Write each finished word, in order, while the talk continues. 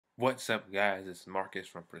What's up, guys? It's Marcus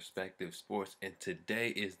from Perspective Sports, and today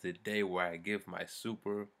is the day where I give my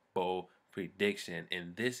Super Bowl prediction,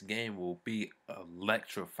 and this game will be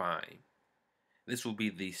electrifying. This will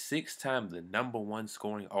be the sixth time the number one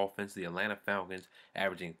scoring offense, the Atlanta Falcons,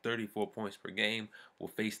 averaging 34 points per game, will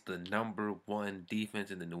face the number one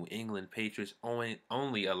defense in the New England Patriots,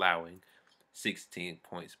 only allowing 16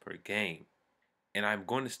 points per game. And I'm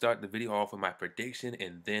going to start the video off with my prediction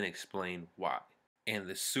and then explain why. And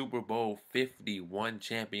the Super Bowl 51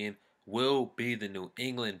 champion will be the New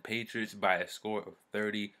England Patriots by a score of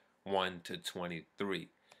 31-23.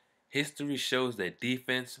 History shows that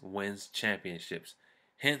defense wins championships.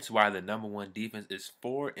 Hence why the number one defense is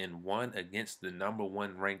 4-1 against the number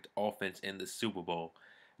one ranked offense in the Super Bowl.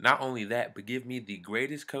 Not only that, but give me the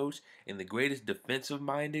greatest coach and the greatest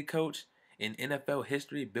defensive-minded coach in NFL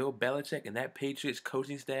history, Bill Belichick, and that Patriots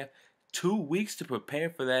coaching staff 2 weeks to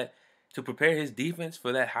prepare his defense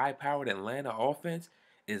for that high-powered Atlanta offense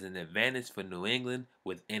is an advantage for New England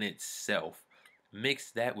within itself.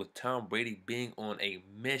 Mix that with Tom Brady being on a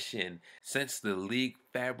mission since the league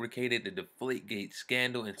fabricated the Deflategate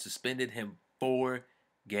scandal and suspended him 4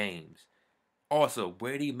 games. Also,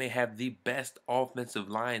 Brady may have the best offensive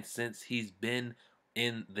line since he's been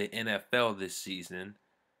in the NFL this season.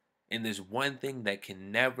 And there's one thing that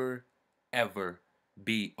can never, ever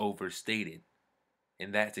be overstated,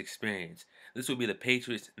 and that's experience. This will be the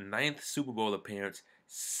Patriots' 9th Super Bowl appearance,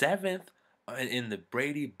 7th in the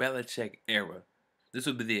Brady-Belichick era. This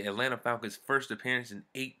will be the Atlanta Falcons' first appearance in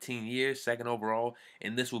 18 years, 2nd overall,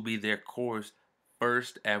 and this will be their core's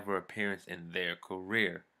first ever appearance in their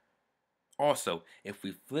career. Also, if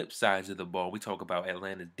we flip sides of the ball, we talk about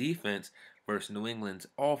Atlanta's defense versus New England's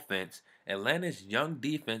offense. Atlanta's young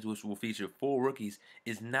defense, which will feature 4 rookies,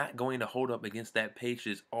 is not going to hold up against that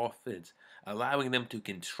Patriots offense, allowing them to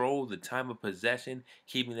control the time of possession,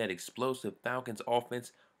 keeping that explosive Falcons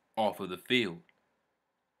offense off of the field.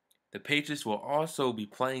 The Patriots will also be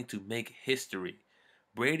playing to make history.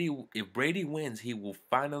 If Brady wins, he will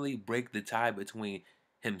finally break the tie between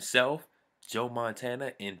himself, Joe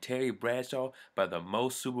Montana, and Terry Bradshaw by the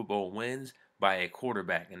most Super Bowl wins by a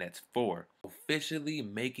quarterback, and that's 4, officially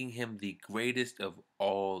making him the greatest of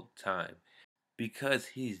all time because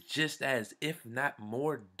he's just as, if not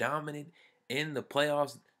more, dominant in the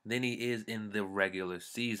playoffs than he is in the regular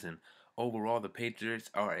season. Overall, the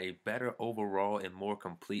Patriots are a better overall and more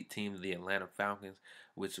complete team than the Atlanta Falcons,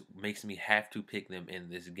 which makes me have to pick them in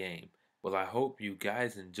this game. Well, I hope you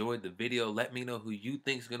guys enjoyed the video. Let me know who you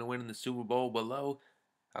think is going to win in the Super Bowl below.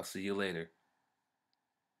 I'll see you later.